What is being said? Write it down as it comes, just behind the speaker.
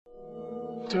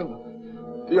Tell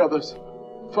them, the others,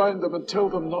 find them and tell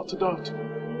them not to doubt.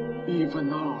 Even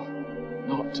now,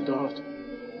 not to doubt.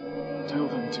 Tell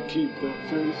them to keep their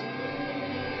faith.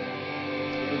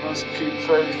 They must keep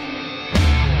faith.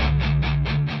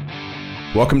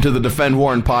 Welcome to the Defend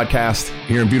Warren podcast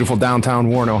here in beautiful downtown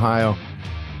Warren, Ohio.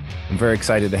 I'm very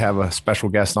excited to have a special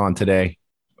guest on today.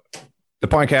 The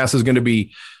podcast is going to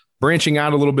be branching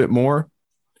out a little bit more.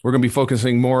 We're going to be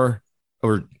focusing more,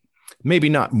 or maybe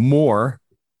not more,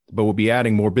 but we'll be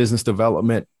adding more business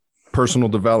development, personal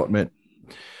development,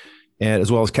 and as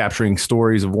well as capturing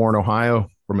stories of Warren, Ohio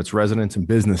from its residents and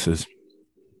businesses.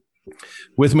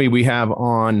 With me, we have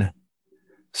on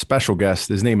special guest.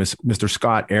 His name is Mr.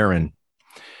 Scott Aaron.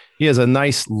 He has a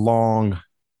nice long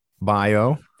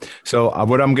bio. So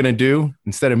what I'm going to do,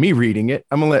 instead of me reading it,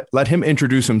 I'm going to let him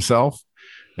introduce himself,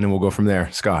 and then we'll go from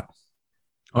there. Scott.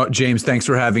 James, thanks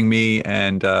for having me.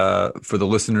 And for the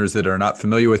listeners that are not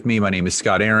familiar with me, my name is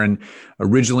Scott Aaron,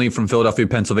 originally from Philadelphia,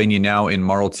 Pennsylvania, now in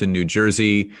Marlton, New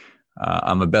Jersey.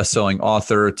 I'm a best-selling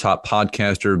author, top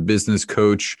podcaster, business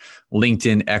coach,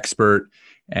 LinkedIn expert,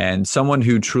 and someone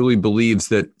who truly believes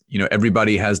that,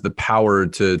 everybody has the power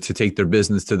to take their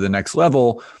business to the next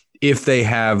level if they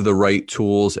have the right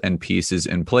tools and pieces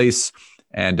in place.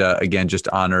 And again, just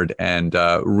honored and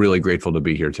really grateful to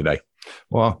be here today.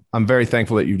 Well, I'm very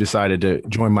thankful that you decided to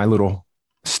join my little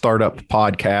startup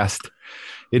podcast.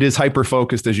 It is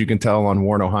hyper-focused, as you can tell, on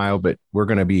Warren, Ohio, but we're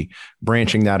going to be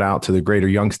branching that out to the greater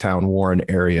Youngstown, Warren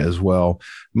area as well.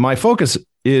 My focus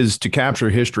is to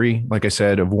capture history, like I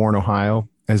said, of Warren, Ohio,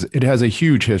 as it has a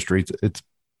huge history.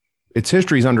 Its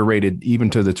history is underrated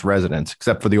even to its residents,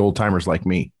 except for the old timers like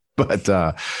me. But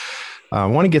I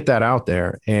want to get that out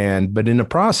there. But in the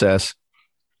process,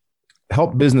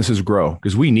 help businesses grow,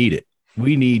 because we need it.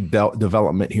 We need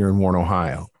development here in Warren,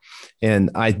 Ohio. And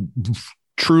I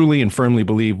truly and firmly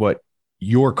believe what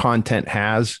your content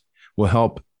will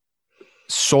help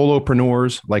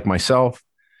solopreneurs like myself,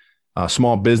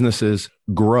 small businesses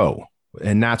grow.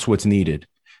 And that's what's needed.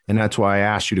 And that's why I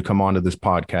asked you to come onto this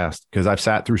podcast, because I've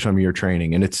sat through some of your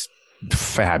training and it's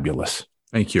fabulous.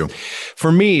 Thank you.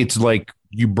 For me, it's like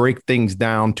you break things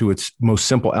down to its most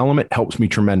simple element, helps me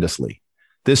tremendously.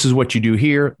 This is what you do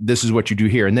here. This is what you do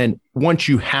here. And then once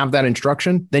you have that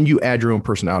instruction, then you add your own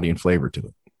personality and flavor to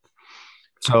it.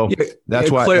 So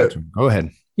that's why. Go ahead.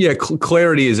 Yeah.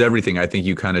 Clarity is everything. I think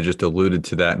you kind of just alluded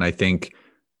to that. And I think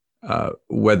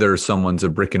whether someone's a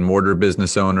brick and mortar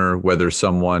business owner, whether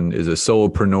someone is a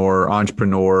solopreneur,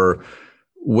 entrepreneur,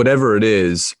 whatever it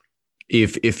is,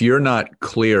 if you're not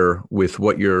clear with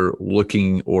what you're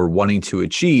looking or wanting to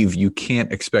achieve, you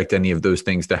can't expect any of those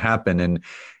things to happen. And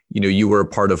you were a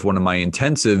part of one of my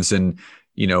intensives and,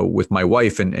 with my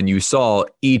wife, and you saw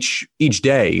each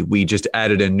day we just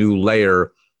added a new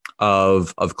layer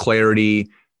of clarity,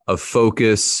 of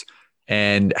focus,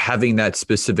 and having that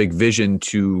specific vision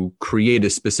to create a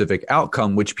specific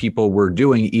outcome, which people were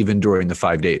doing even during the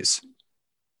 5 days.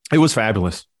 It was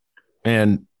fabulous.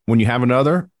 And when you have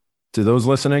another, to those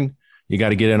listening, you got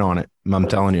to get in on it. I'm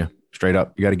telling you straight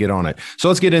up, you got to get on it. So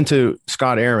let's get into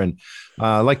Scott Aaron.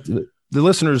 The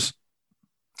listeners,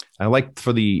 I like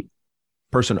for the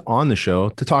person on the show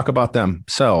to talk about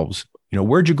themselves.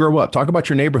 Where'd you grow up? Talk about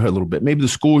your neighborhood a little bit. Maybe the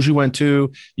schools you went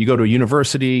to, you go to a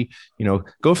university,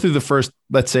 go through the first,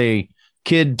 let's say,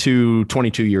 kid to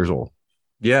 22 years old.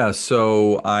 Yeah.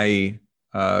 So I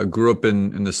grew up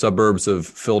in the suburbs of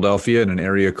Philadelphia in an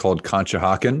area called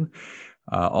Conshohocken.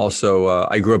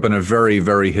 I grew up in a very,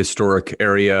 very historic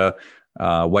area.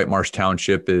 White Marsh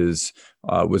Township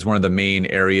was one of the main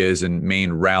areas and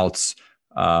main routes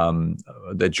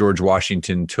that George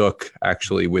Washington took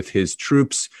actually with his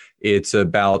troops. It's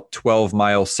about 12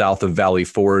 miles south of Valley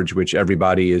Forge, which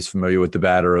everybody is familiar with the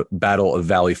Battle of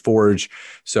Valley Forge.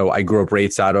 So I grew up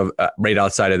right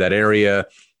outside of that area.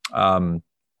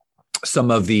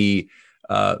 Some of the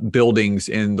buildings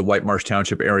in the White Marsh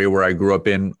Township area where I grew up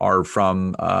in are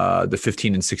from the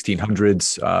 15 and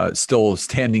 1600s, still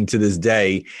standing to this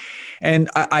day.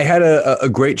 And I had a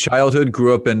great childhood,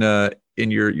 grew up in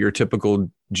your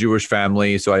typical Jewish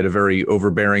family. So I had a very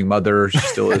overbearing mother. She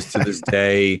still is to this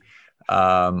day.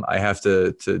 I have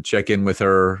to check in with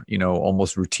her,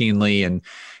 almost routinely.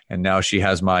 And now she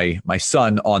has my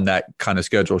son on that kind of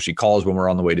schedule. She calls when we're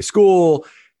on the way to school.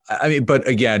 But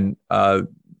again,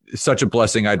 such a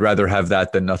blessing. I'd rather have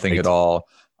that than nothing at all.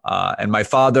 And my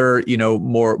father,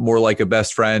 more like a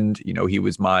best friend. He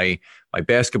was my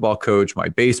basketball coach, my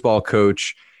baseball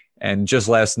coach. And just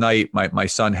last night, my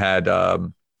son had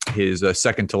his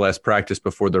second to last practice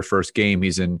before their first game.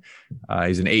 He's an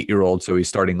 8-year-old, so he's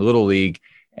starting Little League.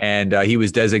 And he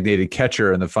was designated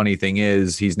catcher. And the funny thing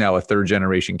is, he's now a third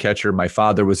generation catcher. My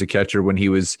father was a catcher when he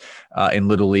was in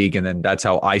Little League. And then that's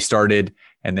how I started,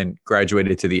 and then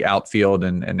graduated to the outfield,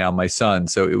 and now my son.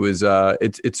 So it was,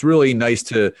 it's really nice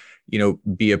to,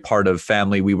 be a part of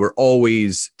family. We were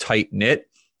always tight knit.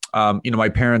 My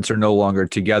parents are no longer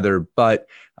together, but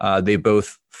they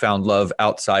both found love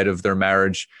outside of their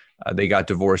marriage. They got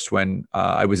divorced when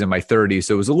I was in my 30s.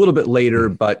 So it was a little bit later,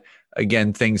 but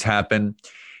again, things happen.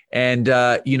 And,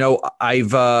 I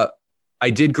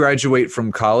did graduate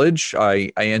from college.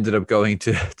 I ended up going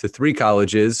to 3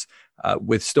 colleges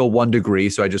with still 1 degree.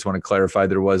 So I just want to clarify,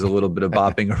 there was a little bit of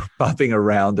bopping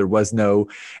around. There was no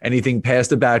anything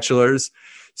past a bachelor's.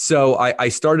 So I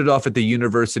started off at the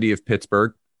University of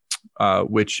Pittsburgh,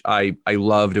 which I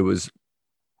loved. It was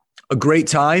a great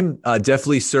time,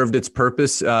 definitely served its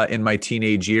purpose in my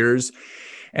teenage years.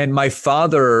 And my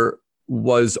father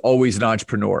was always an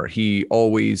entrepreneur. He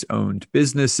always owned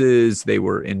businesses. They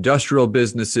were industrial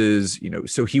businesses,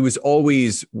 so he was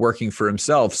always working for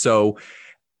himself. So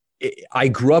I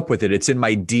grew up with it. It's in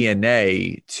my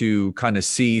DNA to kind of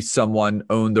see someone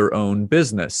own their own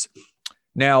business.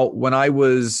 Now, when I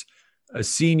was a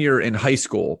senior in high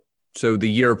school, so the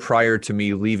year prior to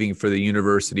me leaving for the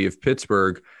University of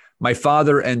Pittsburgh, my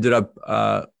father ended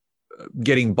up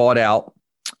getting bought out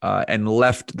and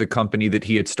left the company that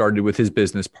he had started with his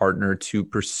business partner to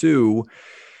pursue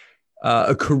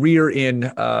a career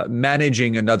in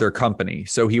managing another company.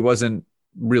 So he wasn't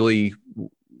really,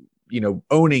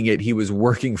 owning it. He was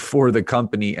working for the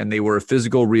company, and they were a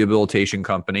physical rehabilitation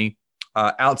company.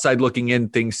 Outside looking in,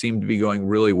 things seemed to be going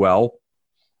really well.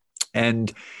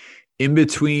 And in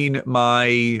between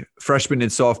my freshman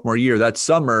and sophomore year, that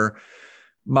summer,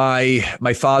 my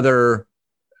father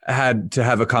had to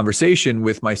have a conversation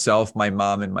with myself, my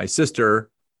mom, and my sister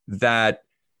that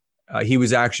he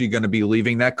was actually going to be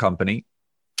leaving that company.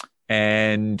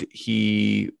 And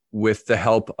he, with the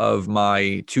help of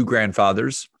my 2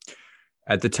 grandfathers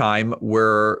at the time,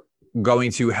 were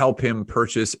going to help him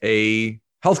purchase a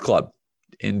health club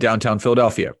in downtown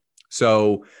Philadelphia.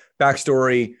 So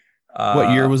backstory.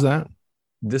 What year was that?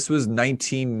 This was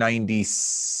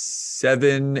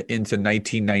 1997 into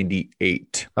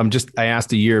 1998. I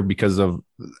asked a year because of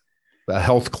a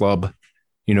health club.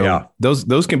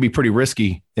 Those can be pretty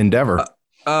risky endeavor.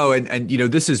 And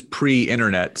this is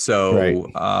pre-internet, so right.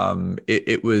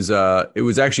 It was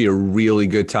actually a really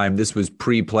good time. This was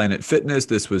pre-Planet Fitness.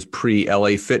 This was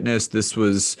pre-LA Fitness. This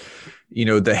was,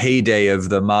 the heyday of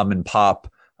the mom and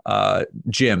pop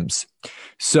gyms.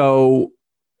 So,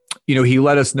 he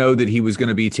let us know that he was going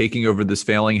to be taking over this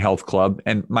failing health club.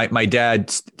 And my dad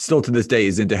still to this day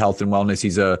is into health and wellness.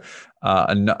 He's a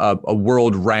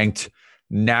world ranked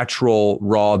natural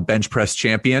raw bench press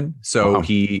champion. So wow.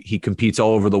 He competes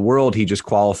all over the world. He just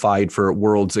qualified for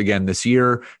Worlds again this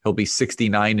year. He'll be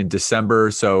 69 in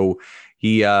December. So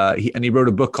he wrote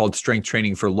a book called Strength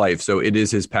Training for Life. So it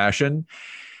is his passion.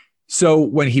 So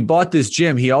when he bought this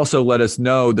gym, he also let us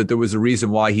know that there was a reason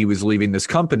why he was leaving this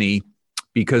company,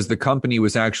 because the company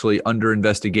was actually under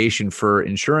investigation for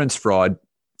insurance fraud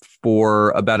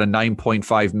for about a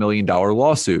 $9.5 million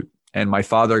lawsuit. And my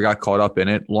father got caught up in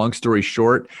it. Long story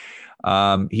short,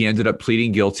 he ended up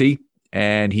pleading guilty,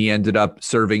 and he ended up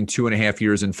serving 2.5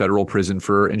 years in federal prison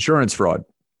for insurance fraud.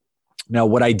 Now,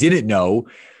 what I didn't know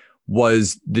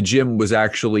was the gym was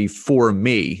actually for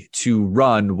me to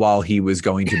run while he was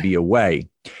going to be away.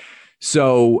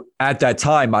 So at that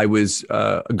time, I was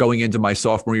going into my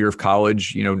sophomore year of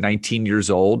college, 19 years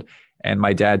old. And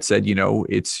my dad said,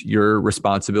 it's your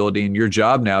responsibility and your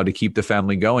job now to keep the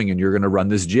family going, and you're going to run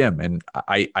this gym. And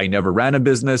I never ran a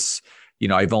business.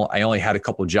 I only had a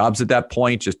couple of jobs at that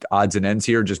point, just odds and ends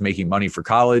here, just making money for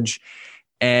college.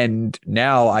 And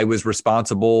now I was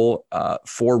responsible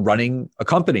for running a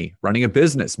company, running a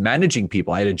business, managing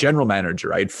people. I had a general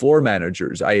manager, I had floor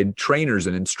managers, I had trainers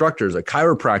and instructors, a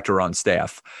chiropractor on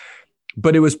staff.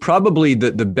 But it was probably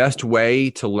the best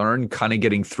way to learn, kind of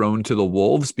getting thrown to the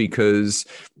wolves, because,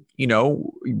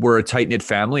 we're a tight-knit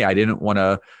family. I didn't want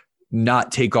to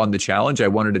not take on the challenge. I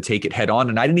wanted to take it head on.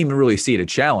 And I didn't even really see it a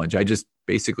challenge. I just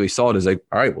basically saw it as like,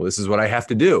 all right, well, this is what I have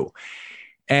to do.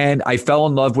 And I fell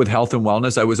in love with health and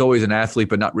wellness. I was always an athlete,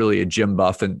 but not really a gym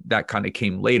buff. And that kind of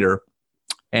came later.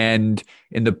 And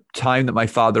in the time that my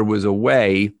father was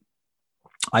away,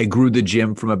 I grew the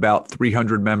gym from about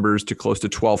 300 members to close to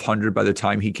 1,200 by the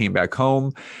time he came back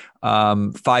home,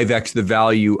 5x the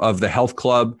value of the health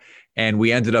club. And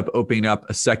we ended up opening up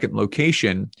a second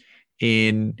location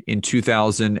in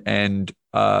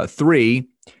 2003.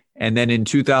 And then in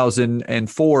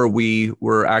 2004, we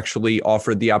were actually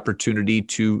offered the opportunity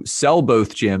to sell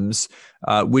both gyms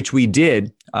which we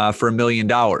did for $1 million.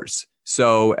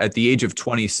 So at the age of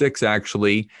 26,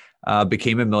 actually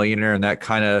became a millionaire. And that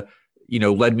kind of,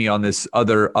 led me on this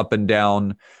other up and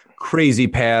down crazy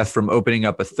path from opening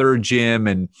up a third gym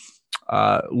and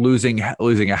losing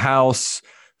a house,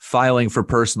 filing for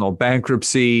personal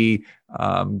bankruptcy,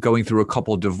 going through a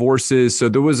couple of divorces. So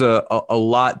there was a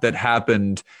lot that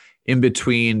happened in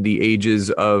between the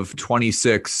ages of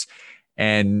 26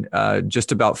 and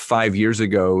just about 5 years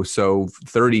ago, so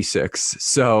 36.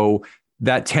 So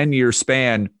that 10-year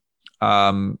span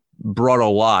brought a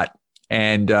lot,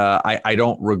 and I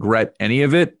don't regret any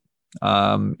of it.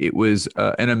 It was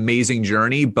an amazing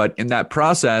journey, but in that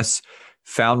process,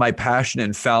 found my passion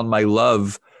and found my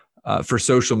love for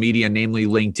social media, namely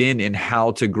LinkedIn, and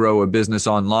how to grow a business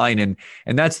online. And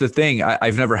that's the thing.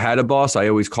 I've never had a boss. I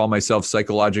always call myself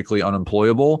psychologically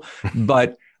unemployable,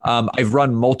 but I've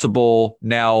run multiple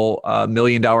now $1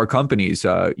 million companies.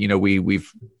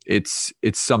 It's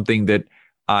something that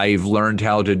I've learned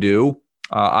how to do.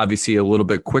 Obviously, a little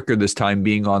bit quicker this time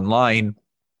being online,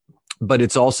 but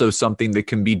it's also something that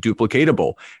can be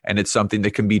duplicatable, and it's something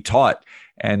that can be taught.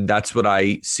 And that's what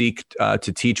I seek to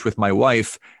teach with my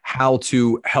wife, how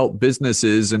to help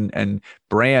businesses and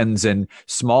brands and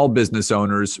small business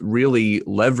owners really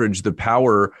leverage the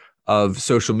power of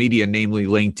social media, namely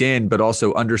LinkedIn, but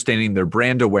also understanding their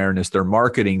brand awareness, their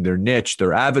marketing, their niche,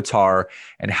 their avatar,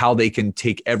 and how they can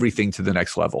take everything to the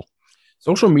next level.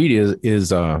 Social media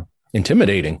is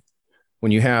intimidating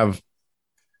when you have,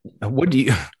 where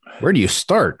do you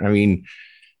start? I mean,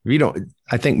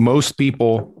 I think most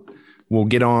people will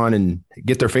get on and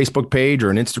get their Facebook page or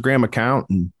an Instagram account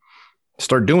and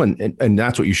start doing, and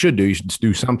that's what you should do. You should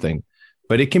do something,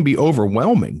 but it can be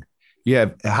overwhelming.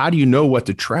 How do you know what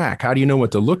to track? How do you know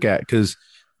what to look at? Because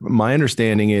my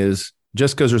understanding is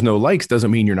just because there's no likes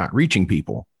doesn't mean you're not reaching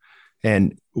people.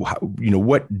 And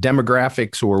what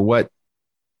demographics or what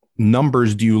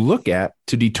numbers do you look at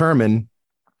to determine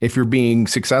if you're being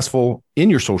successful in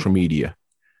your social media?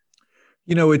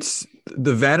 It's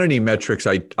the vanity metrics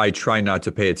I try not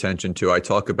to pay attention to. I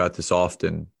talk about this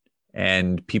often,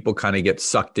 and people kind of get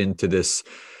sucked into this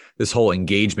whole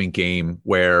engagement game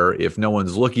where if no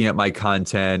one's looking at my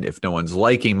content, if no one's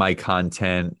liking my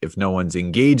content, if no one's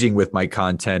engaging with my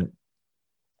content,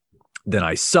 then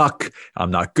I suck.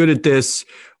 I'm not good at this.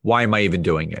 Why am I even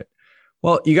doing it?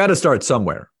 Well, you got to start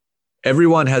somewhere.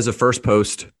 Everyone has a first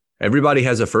post. Everybody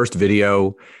has a first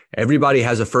video. Everybody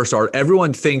has a first art.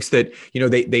 Everyone thinks that,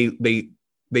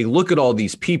 they look at all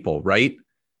these people, right?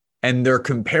 And they're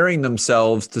comparing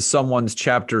themselves to someone's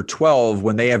chapter 12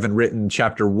 when they haven't written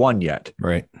chapter 1 yet.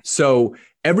 Right. So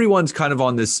everyone's kind of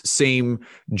on this same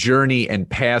journey and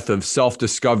path of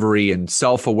self-discovery and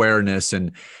self-awareness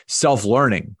and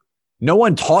self-learning. No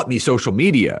one taught me social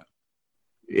media.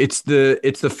 It's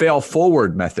the fail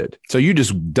forward method. So you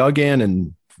just dug in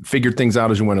and figured things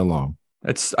out as you went along.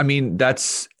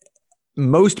 That's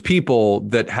most people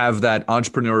that have that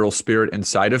entrepreneurial spirit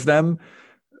inside of them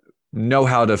know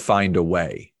how to find a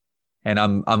way. And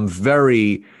I'm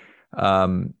very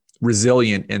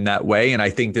resilient in that way. And I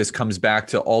think this comes back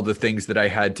to all the things that I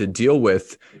had to deal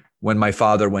with when my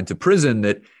father went to prison,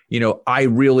 that, I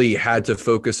really had to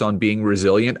focus on being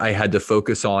resilient. I had to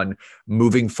focus on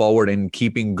moving forward and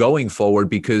keeping going forward,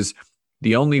 because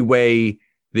the only way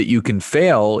that you can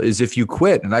fail is if you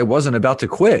quit. And I wasn't about to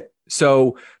quit.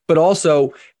 So, but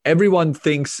also everyone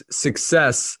thinks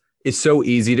success is so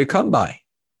easy to come by.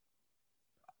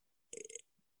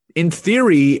 In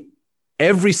theory,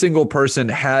 every single person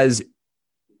has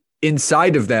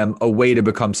inside of them a way to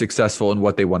become successful in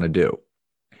what they want to do.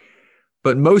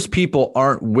 But most people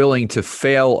aren't willing to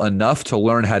fail enough to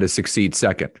learn how to succeed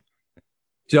second.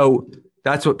 So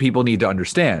that's what people need to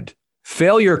understand.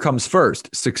 Failure comes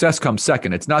first. Success comes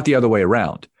second. It's not the other way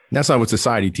around. That's not what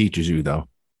society teaches you, though.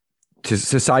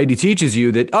 Society teaches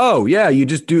you that, you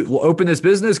just open this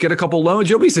business, get a couple loans,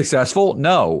 you'll be successful.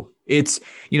 No, it's,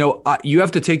 you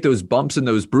have to take those bumps and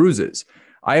those bruises.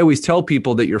 I always tell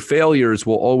people that your failures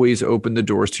will always open the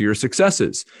doors to your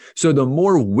successes. So the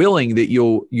more willing that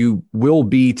you will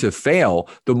be to fail,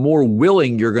 the more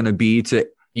willing you're going to be to,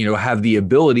 have the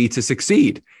ability to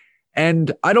succeed.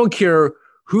 And I don't care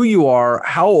who you are,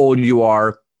 how old you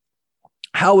are,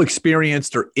 how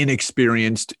experienced or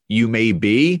inexperienced you may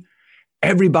be.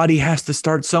 Everybody has to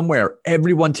start somewhere.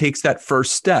 Everyone takes that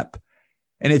first step.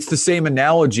 And it's the same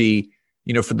analogy,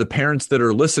 for the parents that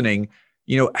are listening.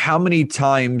 How many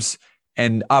times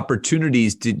and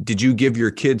opportunities did you give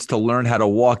your kids to learn how to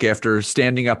walk after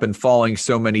standing up and falling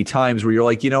so many times where you're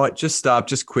like, you know what, just stop,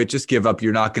 just quit, just give up.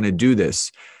 You're not going to do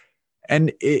this.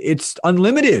 and it's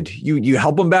unlimited. You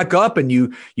help them back up, and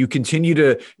you continue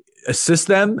to assist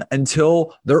them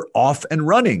until they're off and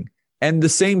running. And the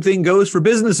same thing goes for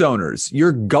business owners.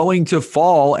 You're going to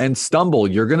fall and stumble.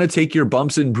 You're going to take your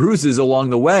bumps and bruises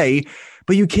along the way,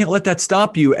 but you can't let that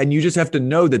stop you. And you just have to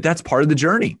know that that's part of the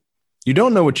journey. You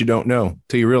don't know what you don't know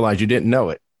till you realize you didn't know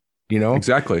it.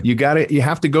 Exactly. You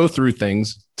have to go through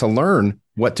things to learn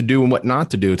what to do and what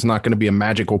not to do. It's not going to be a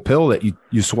magical pill that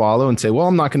you swallow and say, well,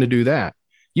 I'm not going to do that.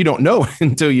 You don't know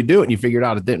until you do it and you figured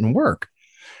out it didn't work.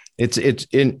 It's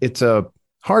a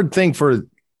hard thing for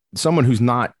someone who's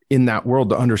not in that world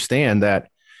to understand that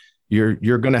you're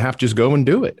going to have to just go and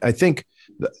do it. I think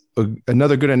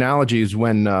another good analogy is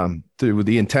when through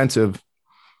the intensive,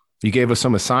 you gave us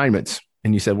some assignments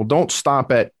and you said, well, don't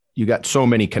stop at, you got so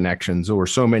many connections or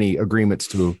so many agreements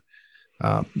to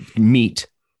meet.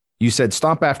 You said,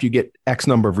 stop after you get X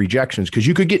number of rejections, because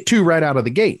you could get 2 right out of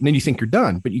the gate and then you think you're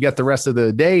done, but you got the rest of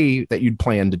the day that you'd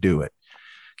planned to do it.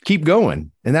 Keep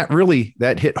going. And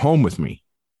that hit home with me.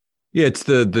 Yeah, it's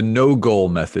the no goal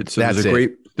method. So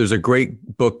there's a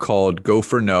great book called Go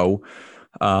for No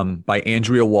by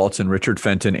Andrea Waltz and Richard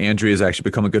Fenton. Andrea has actually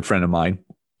become a good friend of mine.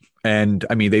 And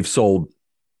I mean, they've sold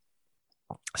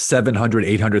 700,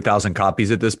 800,000 copies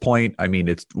at this point. I mean,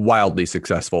 it's wildly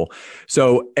successful.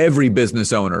 So every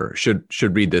business owner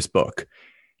should read this book.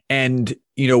 And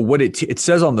what it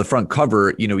says on the front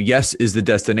cover, yes is the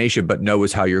destination, but no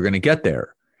is how you're going to get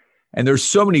there. And there's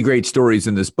so many great stories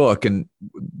in this book. And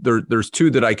there's 2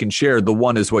 that I can share. The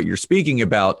one is what you're speaking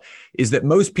about, is that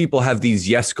most people have these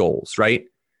yes goals, right?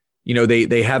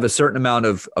 They have a certain amount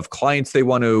of clients they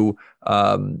want to,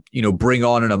 bring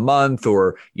on in a month,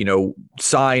 or,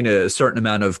 sign a certain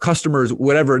amount of customers,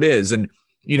 whatever it is. And,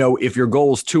 if your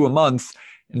goal is 2 a month,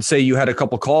 and say you had a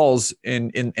couple calls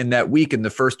in that week, and the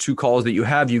first 2 calls that you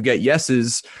have, you get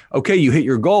yeses, okay, you hit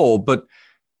your goal. But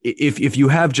if you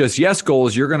have just yes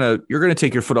goals, you're gonna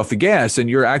take your foot off the gas, and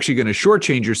you're actually going to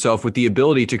shortchange yourself with the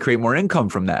ability to create more income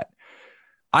from that.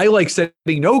 I like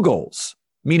setting no goals,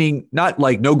 meaning not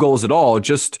like no goals at all,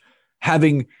 just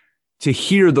having to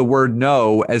hear the word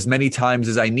no as many times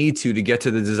as I need to get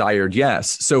to the desired yes.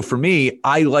 So for me,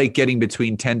 I like getting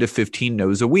between 10 to 15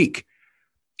 no's a week.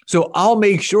 So I'll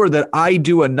make sure that I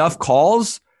do enough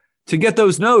calls to get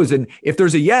those no's. And if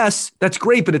there's a yes, that's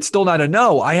great, but it's still not a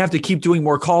no. I have to keep doing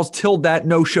more calls till that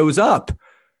no shows up.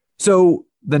 So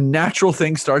the natural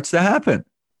thing starts to happen.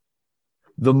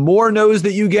 The more no's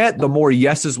that you get, the more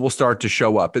yeses will start to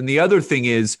show up. And the other thing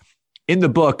is, in the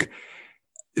book,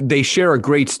 they share a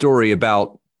great story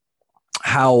about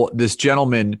how this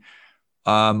gentleman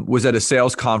was at a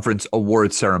sales conference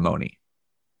award ceremony.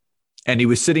 And he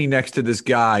was sitting next to this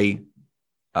guy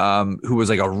who was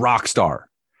like a rock star.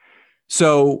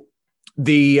 So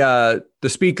the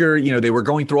speaker, they were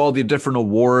going through all the different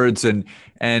awards, and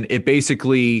it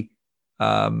basically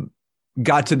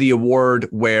got to the award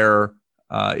where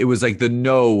it was like the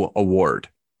no award.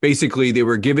 Basically, they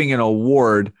were giving an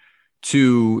award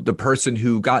to the person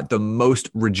who got the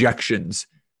most rejections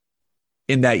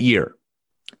in that year.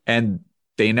 And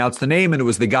they announced the name, and it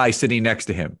was the guy sitting next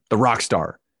to him, the rock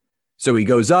star. So he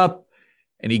goes up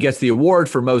and he gets the award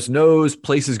for most no's.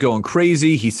 Place is going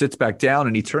crazy. He sits back down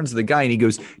and he turns to the guy and he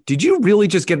goes, "Did you really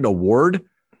just get an award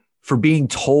for being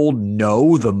told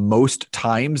no the most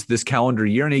times this calendar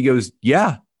year?" And he goes,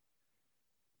 "Yeah."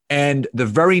 And the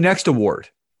very next award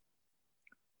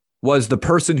was the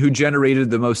person who generated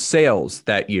the most sales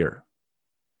that year.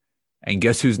 And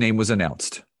guess whose name was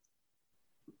announced?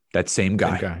 That same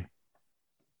guy.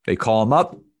 They call him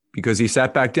up because he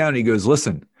sat back down and he goes,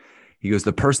 "Listen," he goes,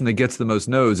 "the person that gets the most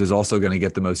no's is also going to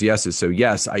get the most yeses. So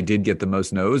yes, I did get the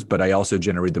most no's, but I also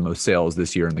generated the most sales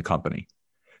this year in the company."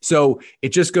 So it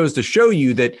just goes to show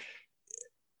you that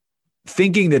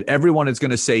thinking that everyone is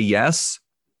going to say yes,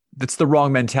 that's the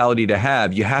wrong mentality to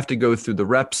have. You have to go through the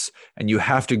reps, and you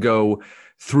have to go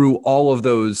through all of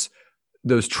those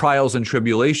trials and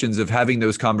tribulations of having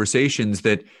those conversations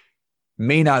that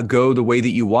may not go the way that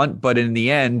you want, but in the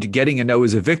end, getting a no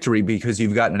is a victory because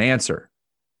you've got an answer.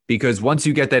 Because once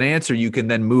you get that answer, you can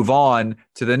then move on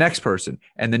to the next person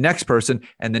and the next person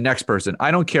and the next person.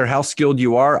 I don't care how skilled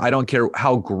you are. I don't care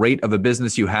how great of a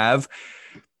business you have.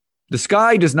 The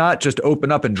sky does not just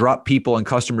open up and drop people and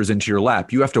customers into your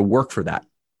lap. You have to work for that.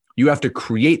 You have to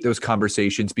create those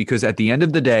conversations, because at the end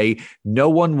of the day, no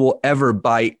one will ever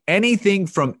buy anything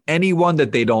from anyone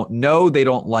that they don't know, they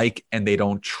don't like, and they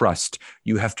don't trust.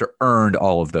 You have to earn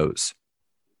all of those.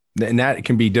 And that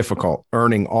can be difficult,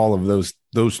 earning all of those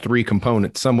 3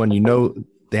 components. Someone,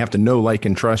 they have to know, like,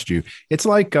 and trust you. It's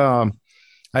like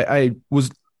I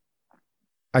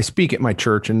speak at my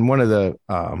church, and one of the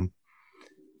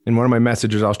in one of my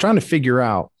messages, I was trying to figure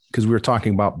out, because we were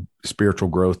talking about spiritual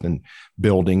growth and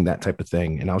building, that type of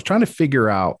thing. And I was trying to figure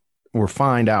out or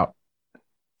find out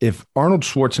if Arnold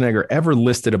Schwarzenegger ever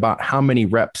listed about how many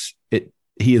reps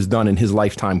he has done in his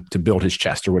lifetime to build his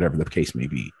chest or whatever the case may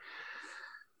be.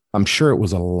 I'm sure it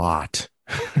was a lot.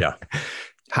 Yeah.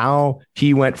 How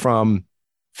he went from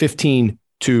 15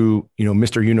 to,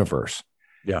 Mr. Universe.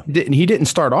 Yeah. He didn't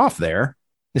start off there.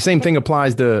 The same thing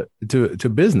applies to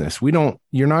business.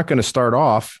 You're not going to start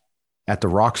off at the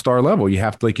rock star level. You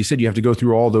have to, like you said, you have to go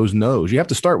through all those no's. You have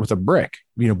to start with a brick,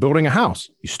 building a house.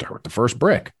 You start with the first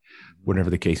brick, whatever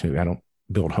the case may be. I don't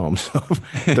build homes. So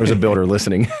if there's a builder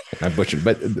listening, I butchered,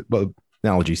 but the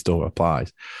analogy still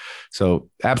applies. So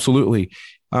absolutely.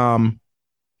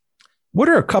 What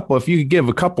are if you could give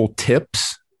a couple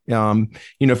tips,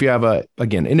 if you have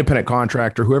independent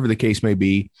contractor, whoever the case may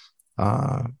be,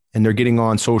 and they're getting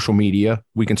on social media,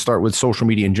 we can start with social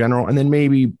media in general, and then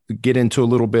maybe get into a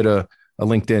little bit of a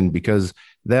LinkedIn, because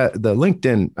the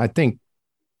LinkedIn, I think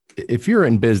if you're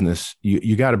in business,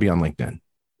 you got to be on LinkedIn.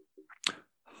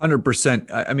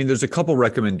 100%. I mean, there's a couple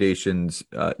recommendations.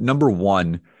 Number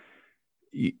one,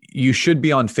 you should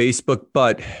be on Facebook,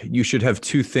 but you should have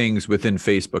two things within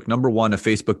Facebook. Number one, a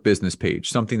Facebook business page,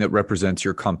 something that represents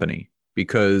your company,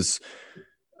 because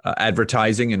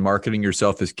advertising and marketing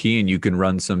yourself is key, and you can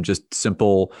run some just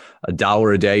simple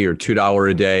 $1 a day or $2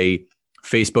 a day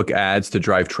Facebook ads to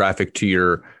drive traffic to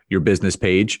your business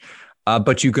page.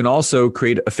 But you can also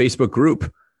create a Facebook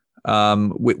group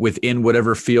within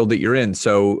whatever field that you're in.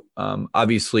 So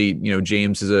obviously,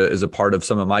 James is a part of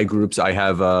some of my groups. I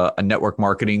have a network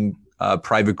marketing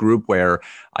private group where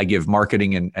I give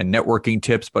marketing and networking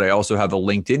tips, but I also have a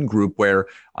LinkedIn group where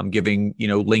I'm giving,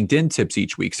 LinkedIn tips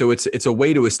each week. So it's a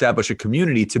way to establish a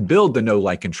community to build the know,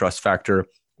 like, and trust factor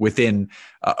within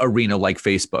arena like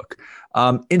Facebook.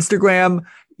 Instagram,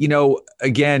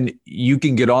 again, you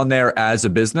can get on there as a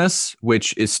business,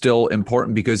 which is still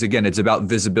important because, again, it's about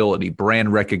visibility,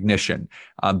 brand recognition,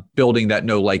 building that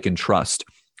know, like, and trust.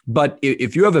 But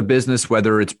if you have a business,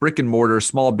 whether it's brick and mortar,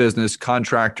 small business,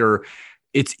 contractor,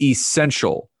 it's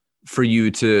essential for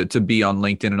you to be on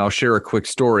LinkedIn. And I'll share a quick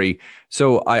story.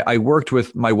 So I worked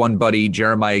with my one buddy,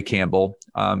 Jeremiah Campbell.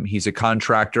 He's a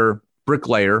contractor,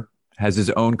 bricklayer, has his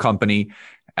own company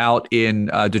out in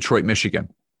Detroit,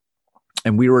 Michigan.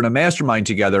 And we were in a mastermind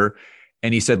together.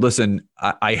 And he said, listen,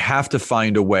 I have to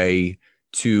find a way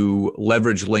to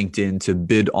leverage LinkedIn to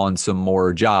bid on some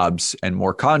more jobs and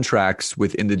more contracts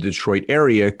within the Detroit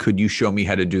area. Could you show me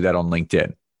how to do that on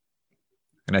LinkedIn?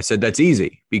 And I said, that's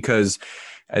easy, because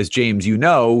as James,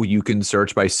 you can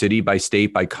search by city, by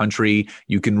state, by country.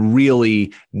 You can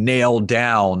really nail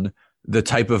down the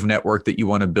type of network that you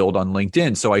want to build on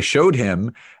LinkedIn. So I showed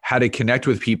him how to connect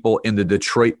with people in the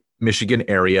Detroit, Michigan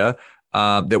area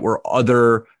that were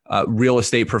other real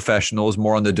estate professionals,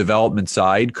 more on the development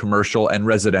side, commercial and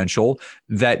residential,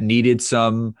 that needed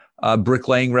some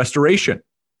bricklaying restoration.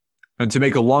 And to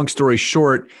make a long story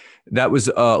short, that was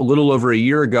a little over a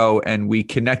year ago, and we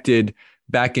connected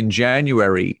back in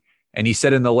January. And he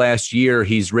said in the last year,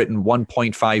 he's written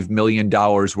 $1.5 million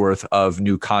worth of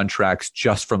new contracts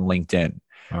just from LinkedIn.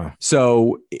 Wow.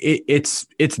 So it's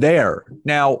there.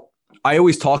 Now, I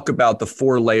always talk about the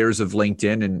 4 layers of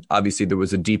LinkedIn, and obviously there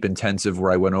was a deep intensive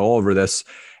where I went all over this,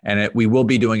 and we will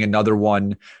be doing another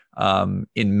one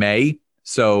in May.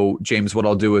 So James, what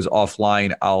I'll do is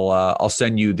offline, I'll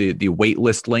send you the wait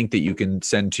list link that you can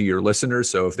send to your listeners.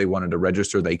 So if they wanted to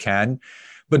register, they can.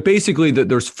 But basically,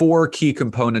 there's 4 key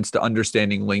components to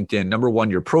understanding LinkedIn. Number 1,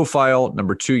 your profile.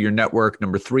 Number 2, your network.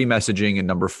 Number 3, messaging. And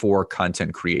number 4,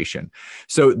 content creation.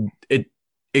 So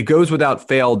it goes without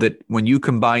fail that when you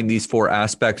combine these 4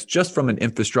 aspects, just from an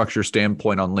infrastructure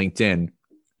standpoint on LinkedIn,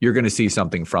 you're going to see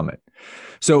something from it.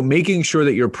 So making sure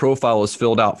that your profile is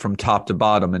filled out from top to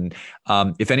bottom. And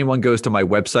if anyone goes to my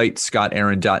website,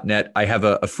 scottaaron.net, I have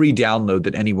a free download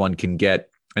that anyone can get.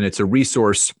 And it's a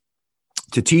resource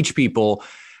to teach people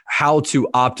how to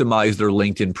optimize their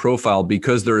LinkedIn profile,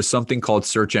 because there is something called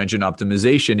search engine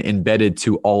optimization embedded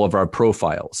to all of our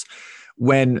profiles.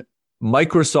 When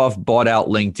Microsoft bought out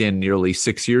LinkedIn nearly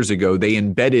 6 years ago, they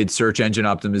embedded search engine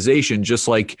optimization just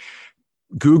like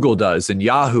Google does, and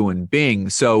Yahoo and Bing.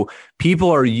 So people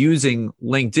are using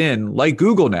LinkedIn like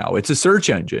Google now. It's a search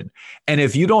engine. And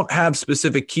if you don't have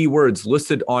specific keywords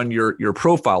listed on your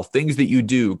profile, things that you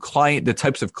do, the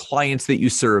types of clients that you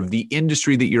serve, the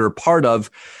industry that you're a part of,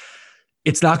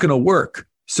 it's not going to work.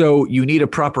 So you need a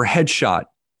proper headshot,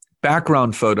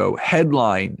 background photo,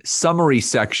 headline, summary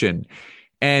section.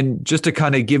 And just to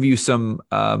kind of give you some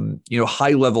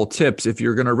high level tips, if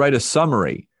you're going to write a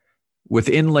summary,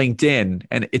 within LinkedIn,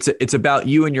 and it's about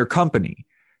you and your company,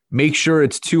 make sure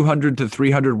it's 200 to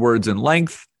 300 words in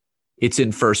length. It's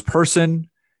in first person.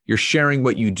 You're sharing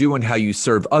what you do and how you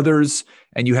serve others,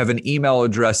 and you have an email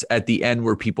address at the end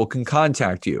where people can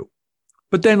contact you.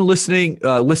 But then listing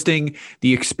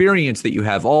the experience that you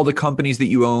have, all the companies that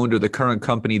you owned or the current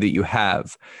company that you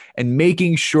have, and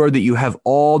making sure that you have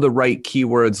all the right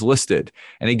keywords listed.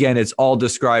 And again, it's all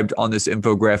described on this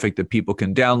infographic that people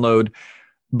can download.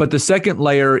 But the second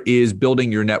layer is building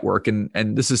your network. And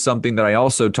this is something that I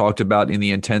also talked about in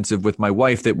the intensive with my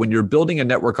wife, that when you're building a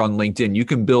network on LinkedIn, you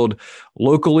can build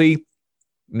locally,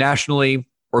 nationally,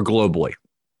 or globally.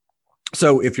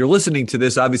 So if you're listening to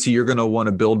this, obviously you're going to want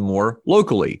to build more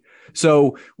locally.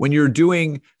 So when you're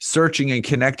doing searching and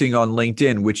connecting on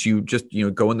LinkedIn, which you just,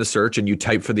 go in the search and you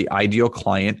type for the ideal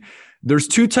client, there's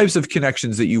two types of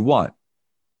connections that you want.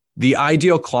 The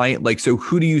ideal client, so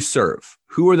who do you serve?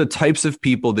 Who are the types of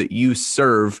people that you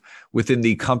serve within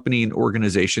the company and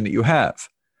organization that you have?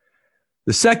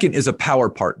 The second is a power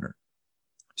partner.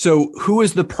 So who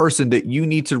is the person that you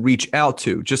need to reach out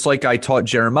to? Just like I taught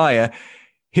Jeremiah,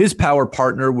 his power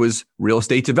partner was real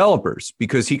estate developers,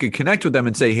 because he could connect with them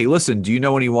and say, hey, listen, do you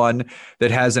know anyone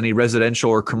that has any residential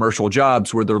or commercial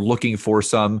jobs where they're looking for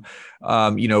some,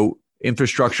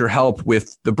 infrastructure help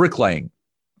with the bricklaying?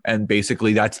 And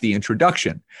basically that's the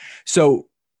introduction. So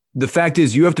the fact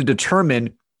is, you have to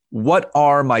determine what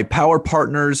are my power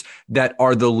partners that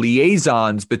are the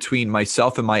liaisons between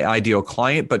myself and my ideal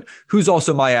client, but who's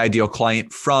also my ideal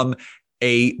client from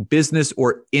a business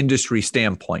or industry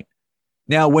standpoint.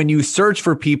 Now, when you search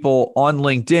for people on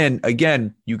LinkedIn,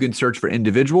 again, you can search for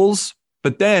individuals,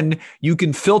 but then you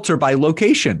can filter by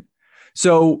location.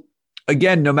 So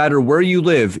again, no matter where you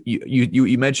live,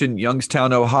 you mentioned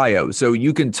Youngstown, Ohio. So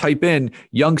you can type in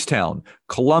Youngstown,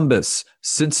 Columbus,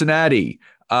 Cincinnati,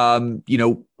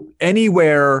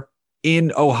 anywhere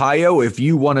in Ohio. If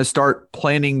you want to start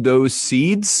planting those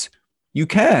seeds, you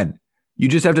can. You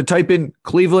just have to type in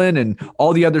Cleveland and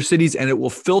all the other cities, and it will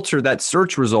filter that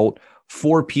search result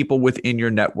for people within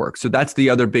your network. So that's the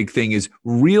other big thing, is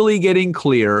really getting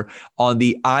clear on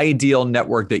the ideal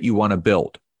network that you want to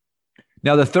build.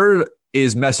 Now, the third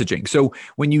is messaging. So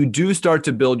when you do start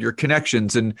to build your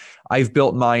connections, and I've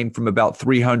built mine from about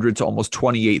 300 to almost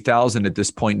 28,000 at this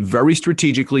point, very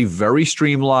strategically, very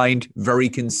streamlined, very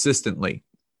consistently.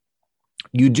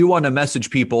 You do want to message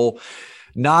people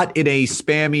not in a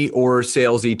spammy or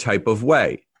salesy type of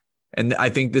way. And I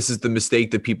think this is the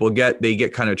mistake that people get. They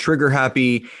get kind of trigger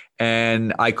happy,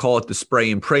 and I call it the spray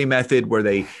and pray method, where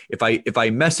if I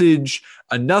message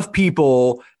enough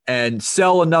people and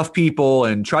sell enough people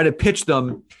and try to pitch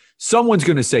them, someone's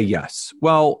going to say yes.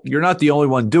 Well, you're not the only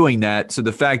one doing that. So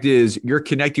the fact is, you're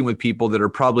connecting with people that are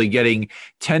probably getting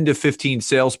 10 to 15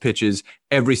 sales pitches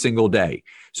every single day.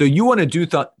 So you want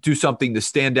to do something to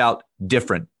stand out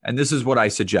different. And this is what I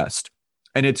suggest.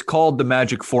 And it's called the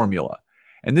magic formula.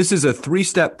 And this is a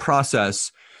 3-step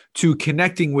process to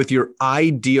connecting with your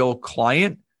ideal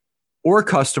client or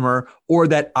customer or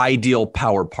that ideal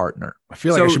power partner. I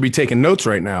feel like I should be taking notes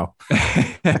right now.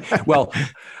 Well,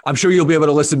 I'm sure you'll be able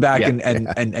to listen back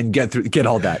and get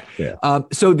all that. Yeah.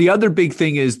 So the other big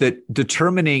thing is that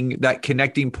determining that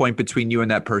connecting point between you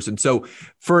and that person. So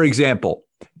for example,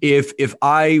 if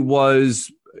I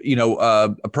was,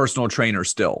 a personal trainer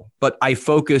still, but I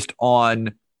focused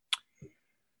on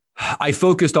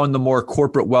the more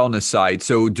corporate wellness side.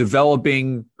 So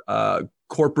developing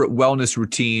corporate wellness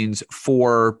routines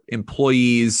for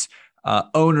employees,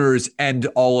 owners, and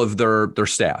all of their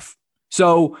staff.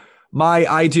 So my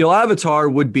ideal avatar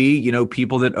would be,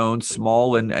 people that own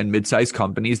small and mid-sized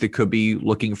companies that could be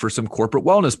looking for some corporate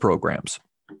wellness programs.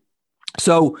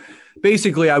 So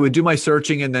basically, I would do my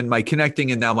searching and then my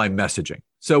connecting and now my messaging.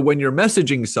 So when you're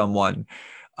messaging someone,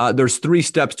 there's 3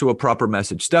 steps to a proper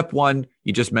message. Step 1,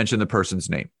 you just mention the person's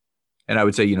name. And I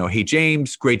would say, hey,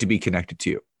 James, great to be connected to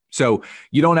you. So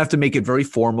you don't have to make it very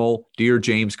formal. Dear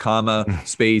James, comma,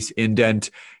 space, indent.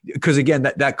 Because again,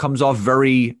 that comes off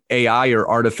very AI or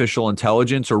artificial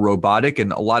intelligence or robotic.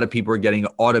 And a lot of people are getting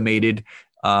automated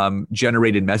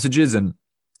generated messages. And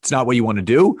it's not what you want to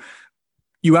do.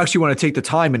 You actually want to take the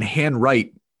time and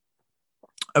handwrite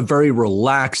a very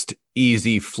relaxed,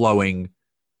 easy flowing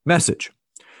message.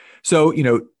 So,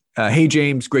 hey,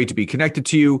 James, great to be connected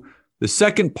to you. The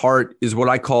second part is what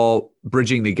I call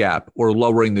bridging the gap or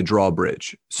lowering the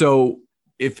drawbridge. So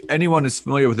if anyone is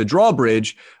familiar with the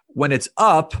drawbridge, when it's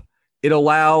up, it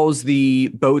allows the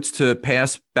boats to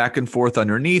pass back and forth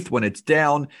underneath. When it's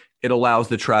down, it allows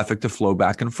the traffic to flow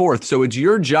back and forth. So it's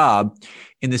your job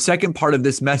in the second part of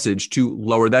this message to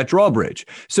lower that drawbridge.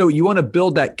 So you want to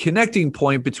build that connecting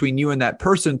point between you and that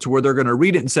person to where they're going to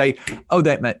read it and say, oh,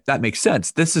 that makes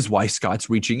sense. This is why Scott's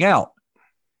reaching out.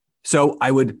 So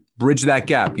I would bridge that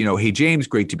gap. Hey, James,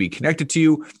 great to be connected to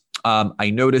you. I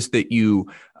noticed that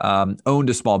you owned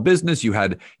a small business. You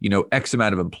had, X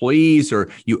amount of employees,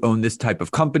 or you own this type of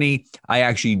company. I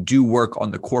actually do work on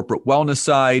the corporate wellness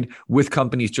side with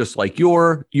companies just like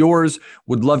yours.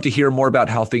 Would love to hear more about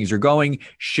how things are going.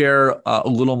 Share a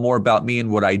little more about me and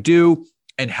what I do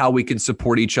and how we can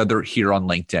support each other here on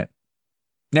LinkedIn.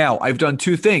 Now, I've done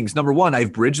two things. Number one,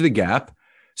 I've bridged the gap.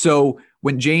 So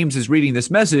when James is reading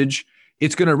this message,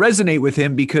 it's going to resonate with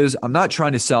him because I'm not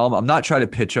trying to sell him. I'm not trying to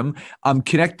pitch him. I'm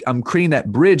creating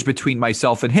that bridge between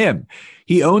myself and him.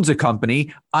 He owns a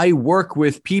company. I work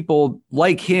with people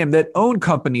like him that own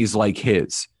companies like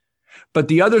his. But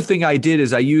the other thing I did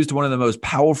is I used one of the most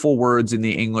powerful words in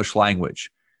the English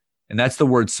language, and that's the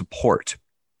word support.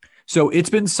 So it's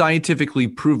been scientifically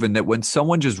proven that when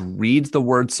someone just reads the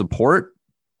word support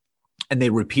and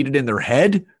they repeat it in their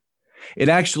head, it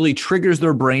actually triggers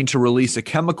their brain to release a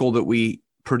chemical that we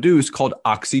produce called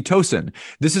oxytocin.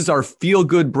 This is our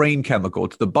feel-good brain chemical.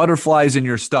 It's the butterflies in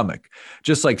your stomach,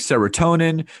 just like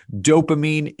serotonin,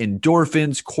 dopamine,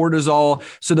 endorphins, cortisol.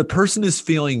 So the person is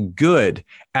feeling good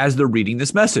as they're reading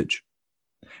this message.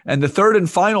 And the third and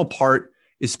final part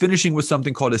is finishing with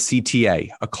something called a CTA,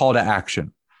 a call to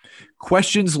action.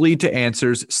 Questions lead to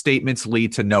answers. Statements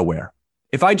lead to nowhere.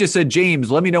 If I just said, James,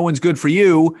 let me know when's good for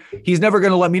you, he's never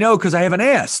going to let me know because I haven't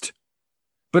asked.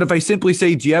 But if I simply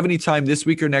say, do you have any time this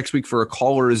week or next week for a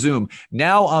call or a Zoom?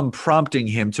 Now I'm prompting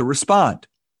him to respond.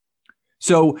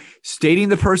 So stating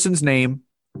the person's name,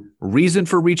 reason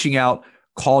for reaching out,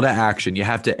 call to action. You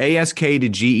have to ASK to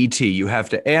GET. You have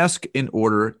to ask in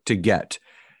order to get.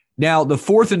 Now, the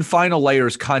fourth and final layer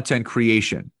is content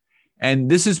creation.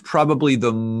 And this is probably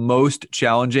the most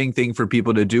challenging thing for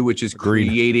people to do, which is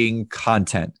creating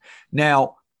content.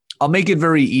 Now, I'll make it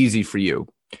very easy for you.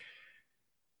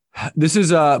 This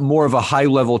is more of a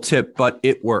high-level tip, but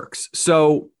it works.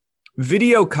 So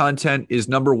video content is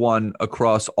number one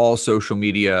across all social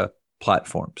media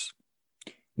platforms.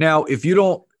 Now, if you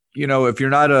don't, if you're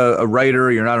not a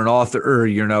writer, you're not an author, or,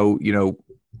 you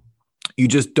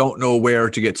just don't know where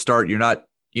to get started, you're not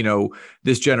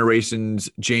this generation's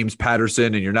James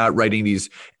Patterson, and you're not writing these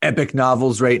epic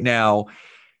novels right now,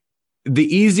 the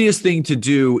easiest thing to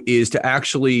do is to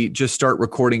actually just start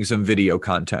recording some video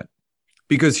content.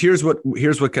 Because here's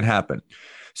what can happen.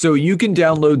 So you can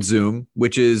download Zoom,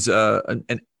 which is an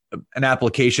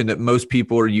application that most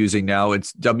people are using now.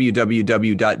 It's www.zoom.us.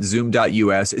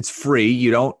 It's free.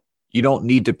 You don't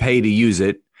need to pay to use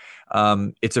it.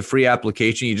 It's a free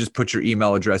application. You just put your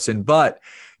email address in, but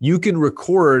you can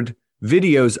record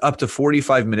videos up to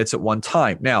 45 minutes at one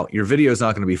time. Now, your video is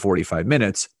not going to be 45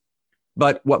 minutes,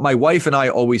 but what my wife and I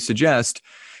always suggest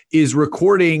is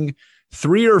recording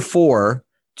 3 or 4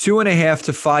 2.5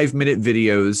 to 5 minute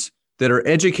videos that are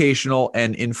educational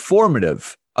and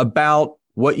informative about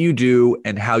what you do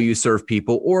and how you serve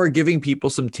people, or giving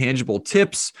people some tangible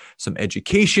tips, some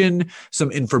education, some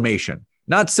information.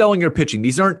 Not selling or pitching.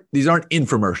 These aren't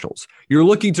infomercials. You're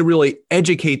looking to really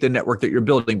educate the network that you're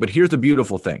building. But here's the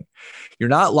beautiful thing. You're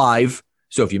not live.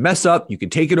 So if you mess up, you can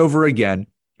take it over again.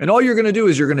 And all you're going to do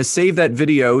is you're going to save that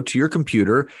video to your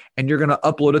computer and you're going to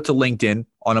upload it to LinkedIn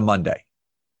on a Monday.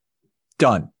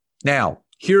 Done. Now,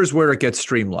 here's where it gets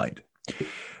streamlined.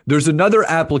 There's another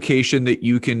application that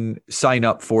you can sign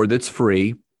up for that's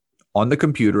free on the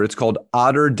computer. It's called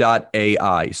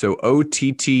Otter.ai. So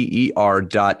OTTER.ai,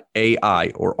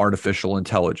 or artificial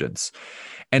intelligence.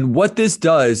 And what this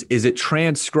does is it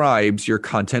transcribes your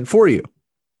content for you.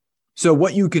 So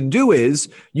what you can do is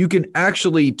you can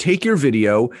actually take your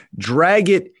video, drag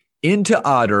it into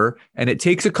Otter, and it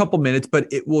takes a couple minutes, but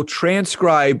it will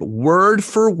transcribe word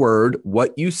for word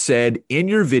what you said in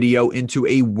your video into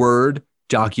a Word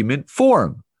document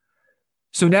form.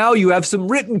 So now you have some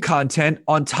written content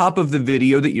on top of the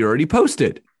video that you already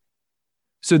posted.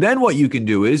 So then what you can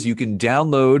do is you can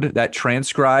download that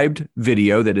transcribed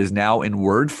video that is now in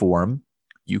Word form.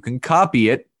 You can copy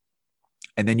it,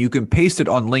 and then you can paste it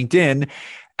on LinkedIn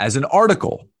as an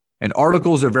article. And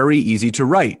articles are very easy to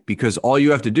write because all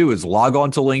you have to do is log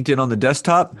on to LinkedIn on the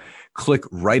desktop, click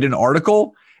write an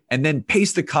article, and then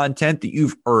paste the content that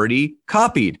you've already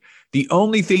copied. The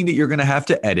only thing that you're going to have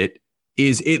to edit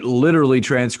is it literally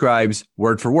transcribes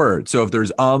word for word. So if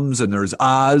there's ums and there's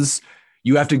ahs,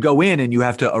 you have to go in and you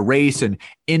have to erase and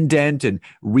indent and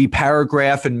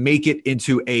reparagraph and make it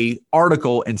into a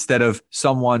article instead of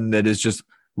someone that is just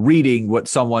reading what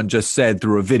someone just said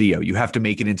through a video. You have to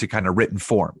make it into kind of written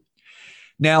form.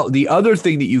 Now, the other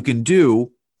thing that you can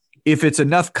do, if it's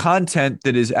enough content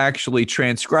that is actually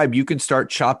transcribed, you can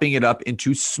start chopping it up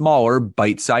into smaller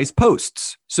bite-sized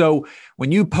posts. So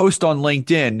when you post on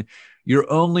LinkedIn,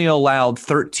 you're only allowed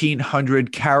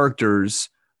 1,300 characters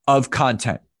of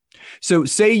content. So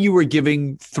say you were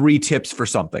giving 3 tips for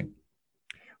something.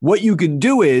 What you can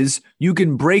do is you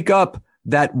can break up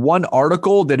that one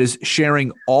article that is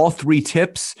sharing all 3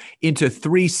 tips into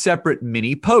 3 separate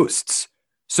mini posts.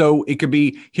 So it could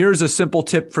be, here's a simple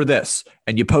tip for this,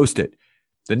 and you post it.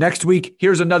 The next week,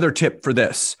 here's another tip for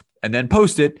this, and then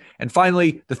post it. And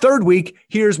finally, the third week,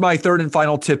 here's my third and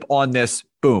final tip on this.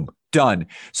 Boom, done.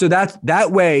 So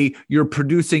that way you're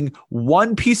producing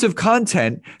one piece of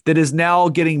content that is now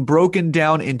getting broken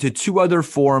down into 2 other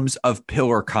forms of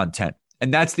pillar content.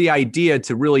 And that's the idea,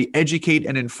 to really educate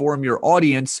and inform your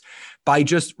audience by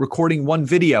just recording one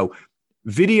video.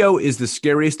 Video is the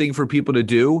scariest thing for people to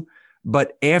do,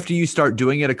 but after you start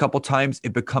doing it a couple times,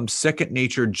 it becomes second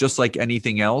nature, just like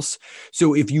anything else.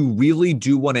 So if you really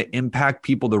do want to impact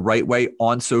people the right way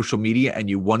on social media and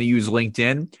you want to use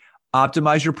LinkedIn,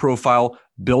 optimize your profile,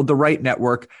 build the right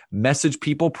network, message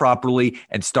people properly,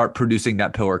 and start producing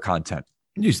that pillar content.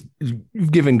 You've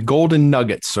given golden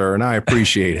nuggets, sir, and I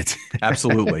appreciate it.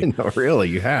 Absolutely. No, really,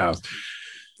 you have.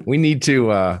 We need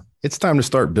to, it's time to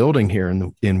start building here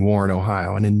in Warren,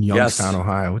 Ohio, and in Youngstown, Yes.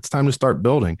 Ohio. It's time to start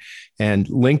building. And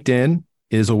LinkedIn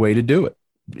is a way to do it.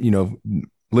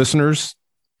 Listeners,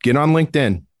 get on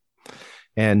LinkedIn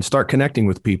and start connecting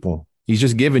with people. He's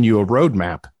just given you a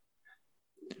roadmap.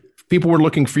 If people were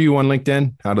looking for you on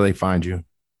LinkedIn, how do they find you?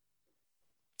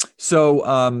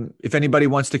 So if anybody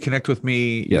wants to connect with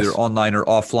me, Yes. either online or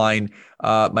offline,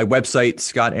 my website,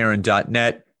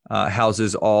 scottaaron.net,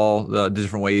 houses all the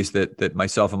different ways that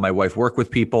myself and my wife work with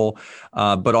people.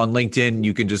 But on LinkedIn,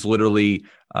 you can just literally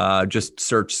just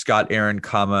search Scott Aaron,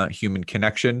 human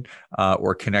connection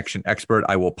or connection expert.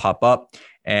 I will pop up.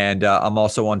 And I'm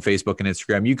also on Facebook and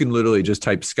Instagram. You can literally just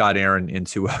type Scott Aaron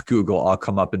into Google. I'll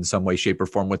come up in some way, shape, or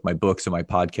form with my books and my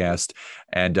podcast,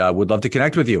 and would love to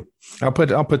connect with you. I'll put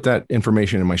that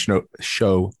information in my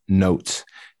show notes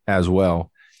as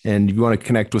well. And if you want to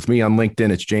connect with me on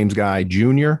LinkedIn, it's James Guy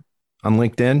Jr. on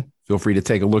LinkedIn. Feel free to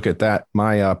take a look at that,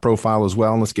 my profile as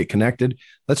well. And let's get connected.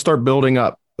 Let's start building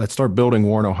up. Let's start building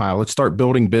Warren, Ohio. Let's start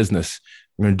building business.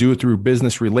 We're going to do it through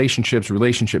business relationships,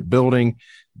 relationship building,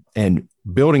 and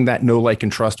building that know, like,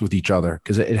 and trust with each other,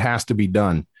 because it has to be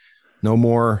done. No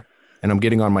more, and I'm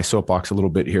getting on my soapbox a little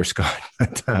bit here, Scott,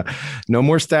 but no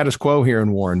more status quo here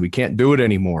in Warren. We can't do it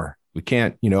anymore. We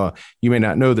can't, you may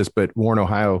not know this, but Warren,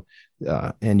 Ohio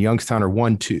and Youngstown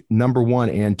are number 1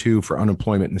 and 2 for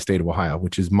unemployment in the state of Ohio,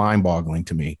 which is mind-boggling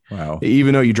to me. Wow.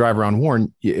 Even though you drive around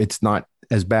Warren, it's not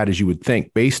as bad as you would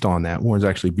think based on that. Warren's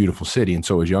actually a beautiful city, and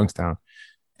so is Youngstown.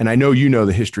 And I know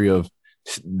the history of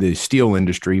the steel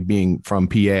industry, being from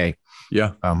PA.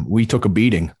 Yeah. We took a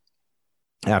beating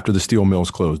after the steel mills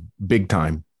closed, big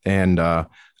time, and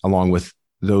along with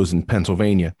those in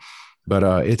Pennsylvania. But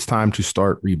it's time to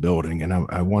start rebuilding, and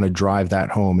I want to drive that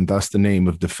home, and thus the name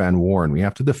of Defend Warren. We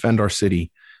have to defend our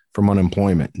city from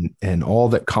unemployment and all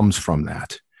that comes from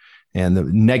that, and the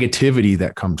negativity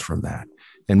that comes from that.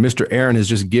 And Mr. Aaron has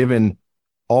just given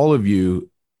all of you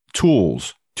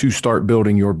tools to start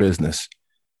building your business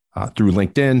through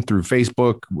LinkedIn, through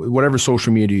Facebook, whatever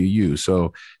social media you use.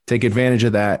 So take advantage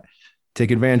of that.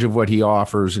 Take advantage of what he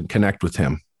offers and connect with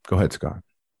him. Go ahead, Scott.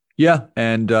 Yeah.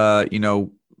 And,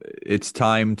 it's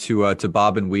time to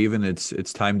bob and weave, and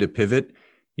it's time to pivot.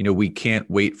 We can't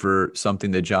wait for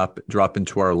something to drop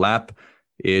into our lap.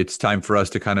 It's time for us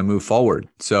to kind of move forward.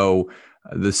 So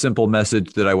the simple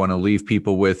message that I want to leave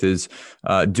people with is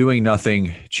doing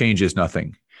nothing changes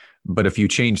nothing. But if you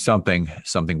change something,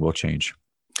 something will change.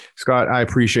 Scott, I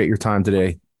appreciate your time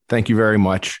today. Thank you very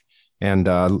much. And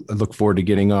I look forward to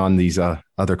getting on these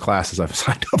other classes I've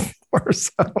signed up for.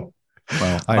 So,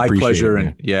 well, my pleasure.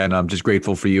 And I'm just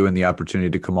grateful for you and the opportunity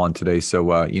to come on today.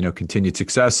 So, continued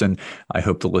success. And I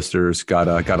hope the listeners got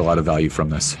a lot of value from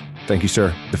this. Thank you,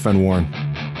 sir. Defend Warren.